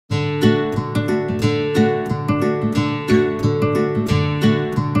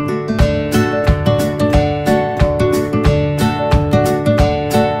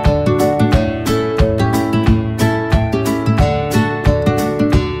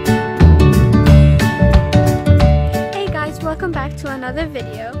another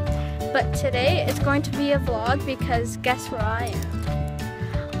video, but today it's going to be a vlog because guess where I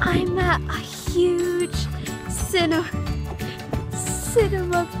am? I'm at a huge cinema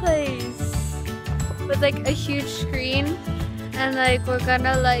place with like a huge screen, and like we're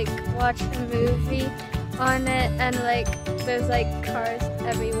gonna like watch a movie on it, and like there's like cars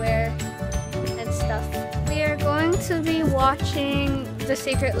everywhere and stuff. We are going to be watching The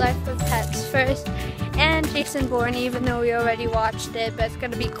Secret Life of Pets first, and Jason Bourne, even though we already watched it, but it's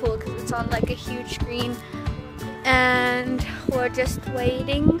gonna be cool because it's on like a huge screen, and we're just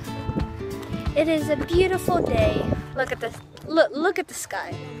waiting. It is a beautiful day. Look at this. Look at the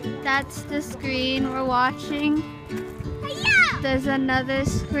sky. That's the screen we're watching. Yeah. There's another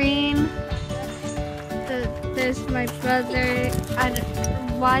screen. There's my brother.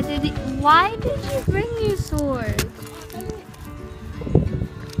 Why did you bring your sword?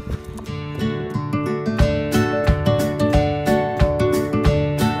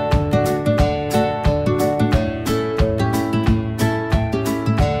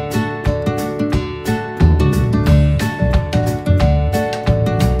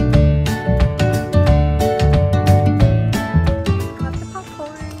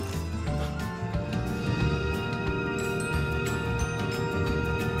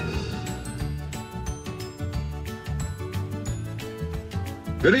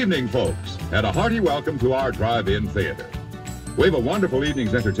 Good evening, folks, and a hearty welcome to our drive-in theater. We have a wonderful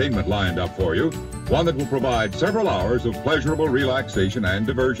evening's entertainment lined up for you, one that will provide several hours of pleasurable relaxation and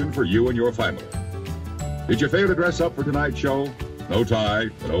diversion for you and your family. Did you fail to dress up for tonight's show? No tie,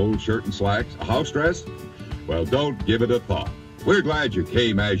 an old shirt and slacks, a house dress? Well, don't give it a thought. We're glad you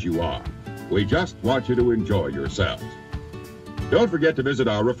came as you are. We just want you to enjoy yourselves. Don't forget to visit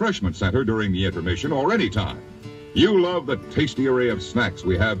our refreshment center during the intermission or any time. You love the tasty array of snacks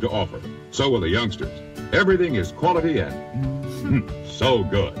we have to offer. So will the youngsters. Everything is quality and so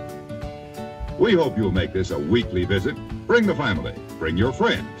good. We hope you'll make this a weekly visit. Bring the family. Bring your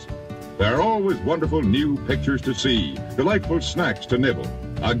friends. There are always wonderful new pictures to see, delightful snacks to nibble,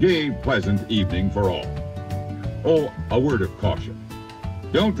 a gay, pleasant evening for all. Oh, a word of caution.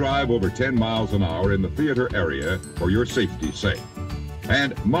 Don't drive over 10 miles an hour in the theater area for your safety's sake.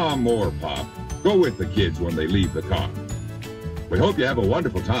 And Mom or Pop, go with the kids when they leave the car. We hope you have a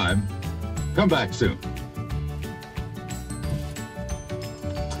wonderful time. Come back soon.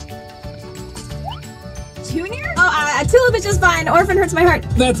 Junior? Oh, Tulip is just fine. Orphan hurts my heart.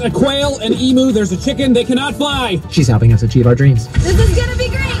 That's a quail, an emu, there's a chicken, they cannot fly. She's helping us achieve our dreams. This is gonna be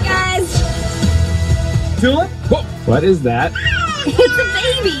great, guys. Tulip? Whoa, what is that? It's a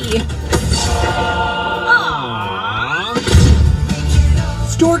baby.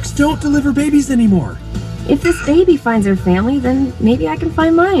 Storks don't deliver babies anymore. If this baby finds her family, then maybe I can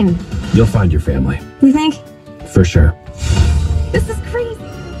find mine. You'll find your family. You think? For sure. This is crazy.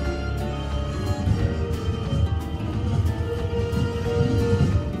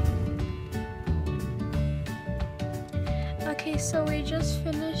 Okay, so we just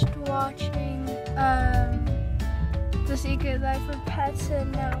finished watching The Secret Life of Pets,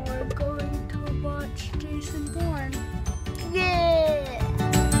 and now we're going to watch Jason Bourne. Yeah!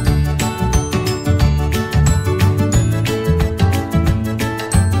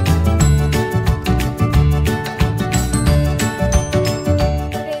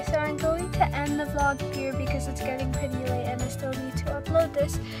 Okay, so I'm going to end the vlog here because it's getting pretty late and I still need to upload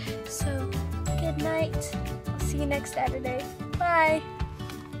this. So, good night. I'll see you next Saturday. Bye!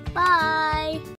 Bye!